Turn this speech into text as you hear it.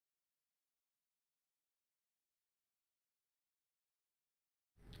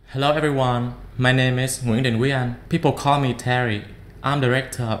Hello everyone, my name is Nguyen. People call me Terry. I'm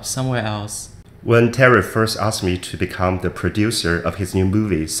director of Somewhere Else. When Terry first asked me to become the producer of his new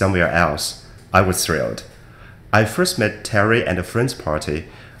movie Somewhere Else, I was thrilled. I first met Terry at a friend's party,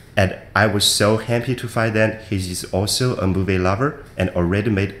 and I was so happy to find that he is also a movie lover and already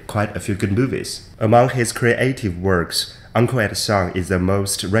made quite a few good movies. Among his creative works, Uncompleted Song is the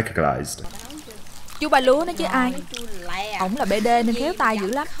most recognized. Chú ba lúa nói chứ ai. Ổng là BD nên khéo tay dữ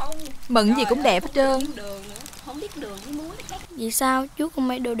lắm. Mận gì cũng đẹp hết trơn. Vì sao chú không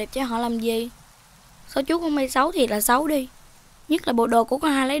may đồ đẹp cho họ làm gì? Sao chú không may xấu thiệt là xấu đi? Nhất là bộ đồ của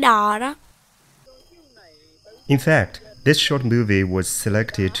con hai lấy đò đó. In fact, this short movie was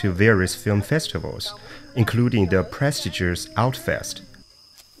selected to various film festivals, including the prestigious Outfest,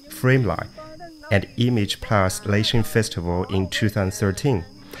 Frameline, and Image Plus Latin Festival in 2013.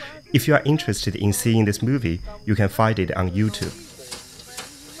 If you are interested in seeing this movie, you can find it on YouTube.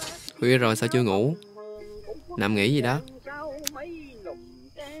 Khuya rồi sao chưa ngủ? Nằm nghỉ gì đó?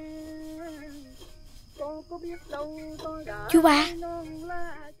 Chú ba.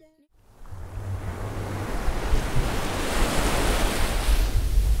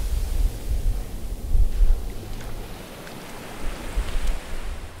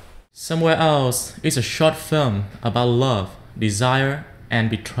 Somewhere Else is a short film about love, desire, and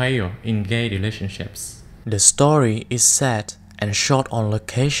betrayal in gay relationships. The story is set and shot on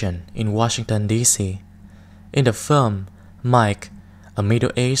location in Washington, D.C. In the film, Mike, a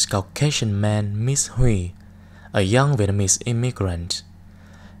middle-aged Caucasian man, meets Huy, a young Vietnamese immigrant.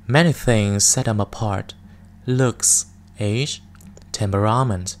 Many things set them apart: looks, age,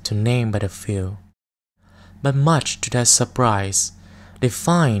 temperament, to name but a few. But much to their surprise, they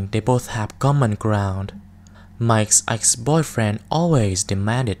find they both have common ground. Mike's ex-boyfriend always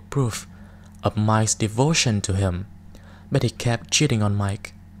demanded proof of Mike's devotion to him, but he kept cheating on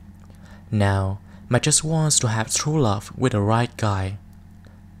Mike. Now, Mike just wants to have true love with the right guy.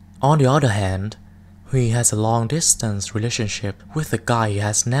 On the other hand, Huy has a long-distance relationship with a guy he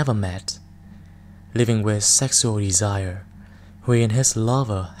has never met. Living with sexual desire, Huy and his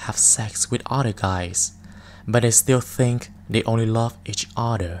lover have sex with other guys, but they still think they only love each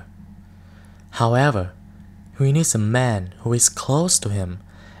other. However, Huy needs a man who is close to him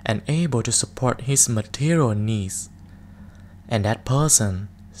and able to support his material needs. And that person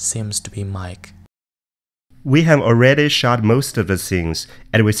seems to be Mike. We have already shot most of the scenes,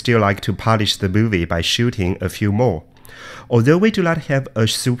 and we still like to polish the movie by shooting a few more. Although we do not have a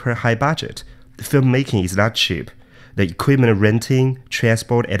super high budget, filmmaking is not cheap. The equipment renting,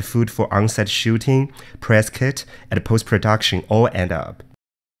 transport, and food for on-set shooting, press kit, and post-production all add up.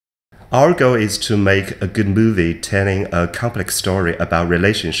 Our goal is to make a good movie telling a complex story about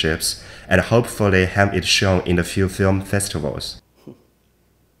relationships and hopefully have it shown in a few film festivals.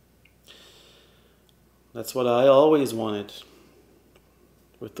 That's what I always wanted,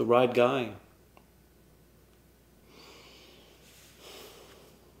 with the right guy.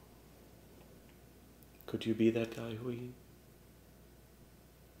 Could you be that guy, Huy?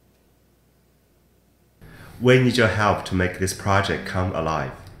 We need your help to make this project come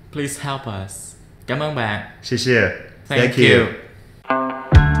alive. Please help us. Cảm ơn bạn. 谢谢. Thank you.